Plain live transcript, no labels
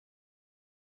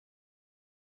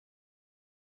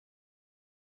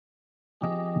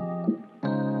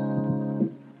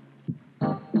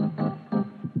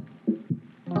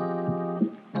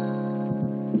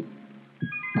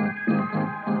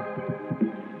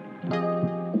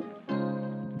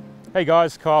Hey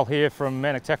guys, Kyle here from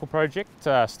Manic Tackle Project,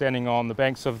 standing on the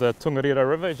banks of the Tongariro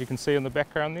River, as you can see in the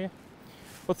background there.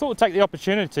 I thought we'd take the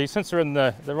opportunity, since we're in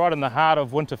right in the heart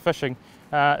of winter fishing,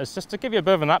 is just to give you a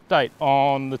bit of an update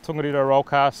on the Tongariro Roll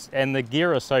Cast and the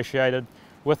gear associated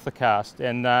with the cast.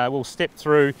 And we'll step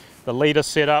through the leader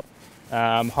setup,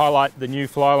 highlight the new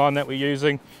fly line that we're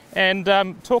using, and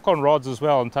talk on rods as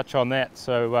well and touch on that.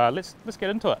 So let's get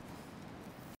into it.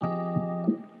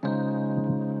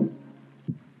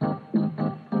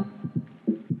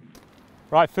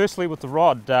 Right, firstly with the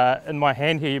rod, in my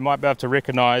hand here you might be able to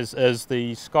recognise is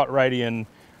the Scott Radian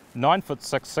 9'6"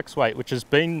 6-weight, which has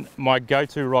been my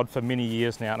go-to rod for many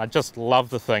years now, and I just love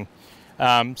the thing.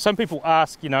 Some people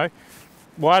ask, you know,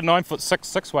 why a 9'6"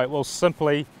 6-weight? Well,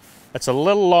 simply it's a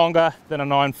little longer than a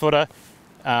 9-footer.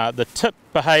 The tip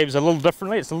behaves a little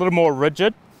differently, it's a little more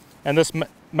rigid, and this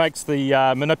makes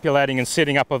the manipulating and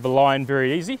setting up of the line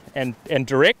very easy and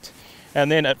direct. And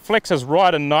then it flexes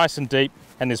right and nice and deep,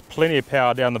 and there's plenty of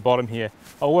power down the bottom here.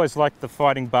 I always like the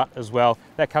fighting butt as well.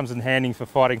 That comes in handy for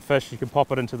fighting fish. You can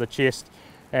pop it into the chest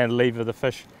and lever the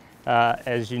fish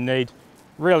as you need.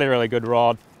 Really, really good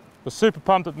rod. We're super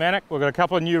pumped at Manic. We've got a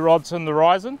couple of new rods in the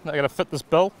horizon. They're going to fit this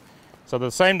bill. So they're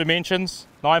the same dimensions,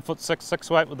 9'6"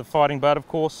 6-weight with the fighting butt, of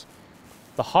course.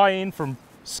 The high end from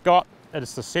Scott,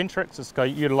 it's the Centrix. It's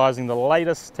utilising the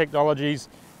latest technologies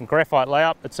in graphite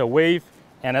layup. It's a weave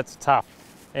and it's tough.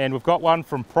 And we've got one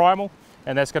from Primal,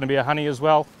 and that's going to be a honey as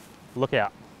well. Look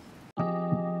out.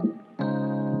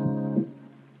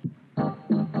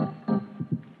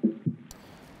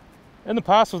 In the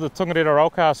past with the Tongariro Roll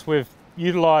Cast, we've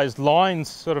utilised lines,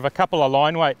 sort of a couple of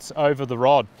line weights over the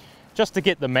rod, just to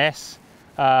get the mass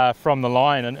from the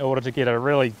line in order to get a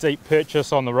really deep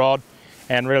purchase on the rod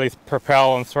and really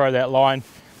propel and throw that line,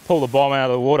 pull the bomb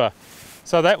out of the water.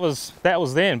 So that was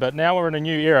then, but now we're in a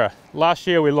new era. Last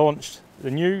year we launched the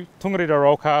new Tongariro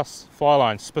Roll Cast fly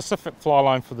line, specific fly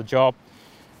line for the job.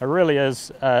 It really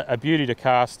is a beauty to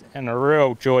cast and a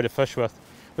real joy to fish with.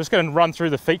 We're just going to run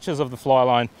through the features of the fly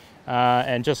line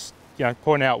and just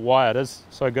point out why it is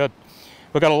so good.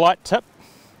 We've got a light tip,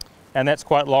 and that's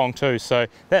quite long too, so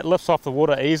that lifts off the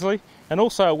water easily, and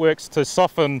also it works to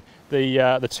soften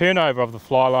the turnover of the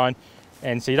fly line,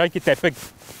 and so you don't get that big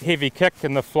heavy kick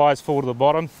and the flies fall to the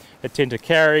bottom. They tend to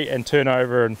carry and turn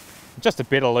over, and just a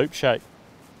better loop shape.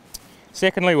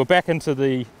 Secondly, we're back into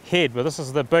the head, but this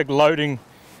is the big loading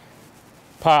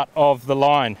part of the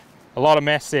line. A lot of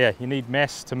mass there. You need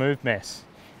mass to move mass.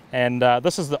 And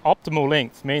this is the optimal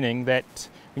length, meaning that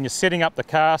when you're setting up the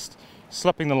cast,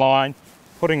 slipping the line,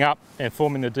 putting up and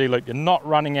forming the D-loop, you're not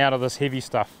running out of this heavy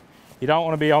stuff. You don't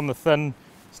want to be on the thin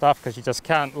stuff because you just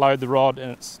can't load the rod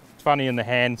and it's funny in the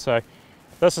hand. So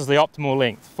this is the optimal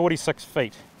length, 46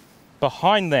 feet.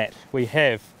 Behind that we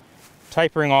have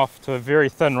tapering off to a very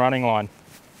thin running line.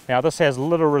 Now this has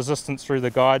little resistance through the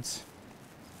guides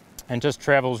and just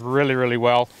travels really, really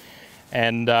well.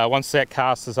 And once that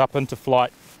cast is up into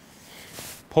flight,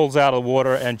 pulls out of the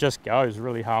water and just goes,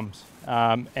 really hums.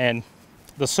 And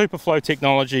the SuperFlo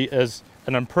technology is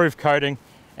an improved coating,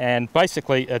 and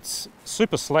basically it's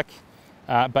super slick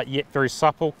but yet very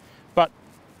supple. But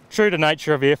true to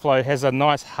nature of Airflo, it has a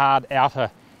nice hard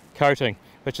outer coating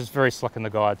which is very slick in the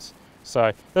guides.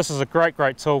 So this is a great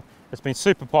tool. It's been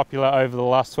super popular over the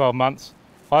last 12 months.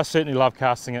 I certainly love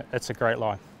casting it. It's a great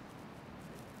line.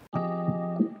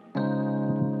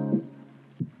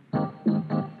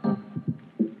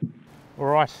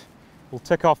 Alright, we'll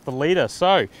tick off the leader.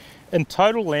 So in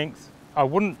total length, I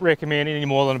wouldn't recommend any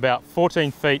more than about 14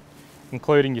 feet,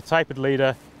 including your tapered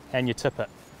leader and your tippet.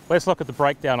 Let's look at the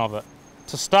breakdown of it.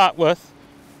 To start with,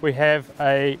 we have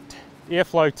a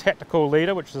Airflo tactical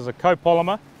leader, which is a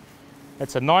copolymer.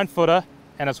 It's a 9-footer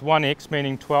and it's 1X,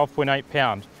 meaning 12.8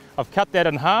 pound. I've cut that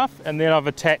in half, and then I've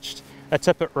attached a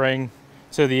tippet ring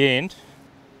to the end.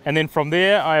 And then from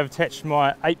there, I have attached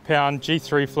my 8-pound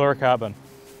G3 fluorocarbon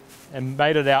and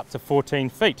made it out to 14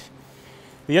 feet.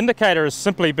 The indicator has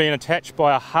simply been attached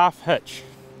by a half hitch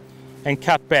and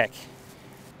cut back.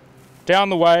 Down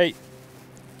the way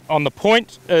on the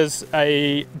point is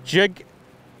a jig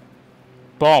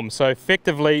bomb. So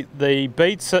effectively the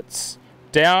bead sits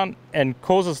down and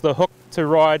causes the hook to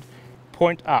ride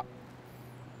point up,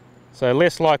 so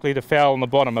less likely to foul on the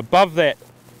bottom. Above that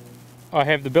I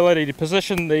have the ability to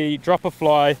position the dropper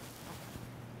fly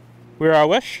where I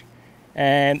wish,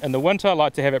 and in the winter I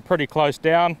like to have it pretty close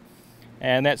down,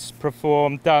 and that's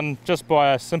done just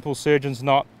by a simple surgeon's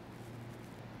knot.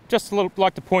 Just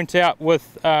like to point out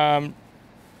with having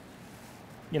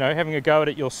a go at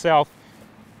it yourself,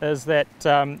 is that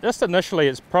just initially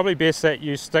it's probably best that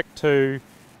you stick to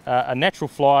a natural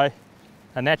fly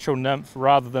a natural nymph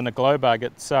rather than a glow bug.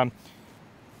 It's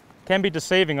can be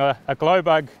deceiving. A glow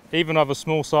bug, even of a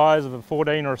small size of a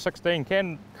 14 or a 16,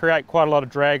 can create quite a lot of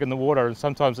drag in the water, and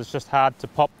sometimes it's just hard to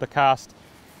pop the cast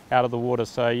out of the water.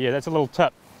 So yeah, that's a little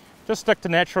tip. Just stick to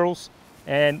naturals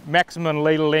and maximum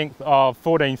leader length of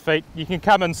 14 feet. You can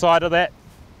come inside of that,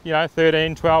 you know,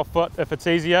 13, 12 foot if it's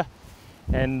easier,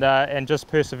 and just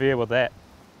persevere with that.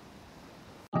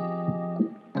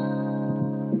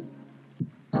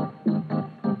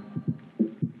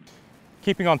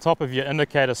 Keeping on top of your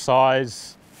indicator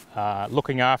size,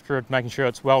 looking after it, making sure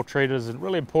it's well treated is a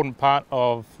really important part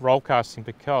of roll casting,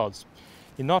 because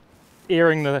you're not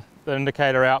airing the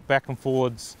indicator out back and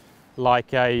forwards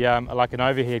like an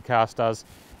overhead cast does,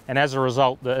 and as a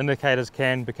result the indicators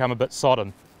can become a bit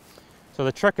sodden. So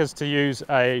the trick is to use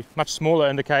a much smaller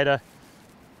indicator,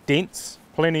 dense,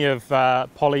 plenty of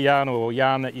poly yarn or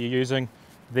yarn that you're using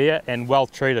there, and well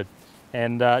treated.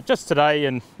 And just today,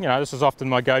 and you know, this is often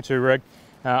my go-to rig,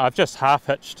 I've just half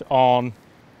hitched on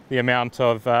the amount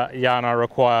of yarn I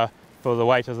require for the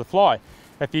weight of the fly.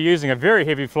 If you're using a very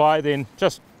heavy fly, then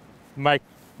just make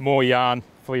more yarn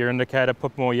for your indicator,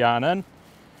 put more yarn in,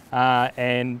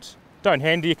 and don't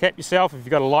handicap yourself. If you've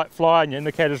got a light fly and your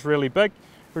indicator's really big,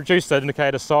 reduce the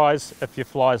indicator size if your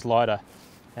fly is lighter,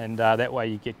 and that way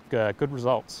you get good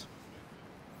results.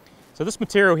 So this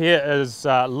material here is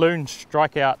Loon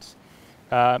Strikeout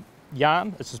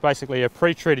yarn. This is basically a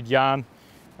pre-treated yarn,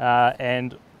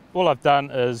 and all I've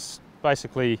done is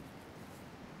basically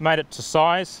made it to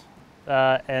size,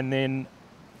 and then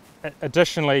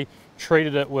additionally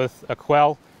treated it with a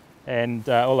quell, and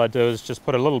all I do is just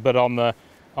put a little bit on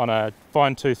a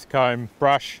fine tooth comb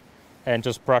brush and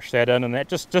just brush that in, and that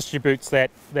just distributes that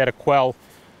a quell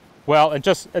well, and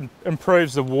just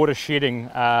improves the water shedding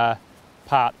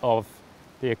part of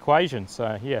the equation.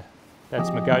 So yeah, that's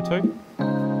my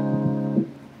go-to.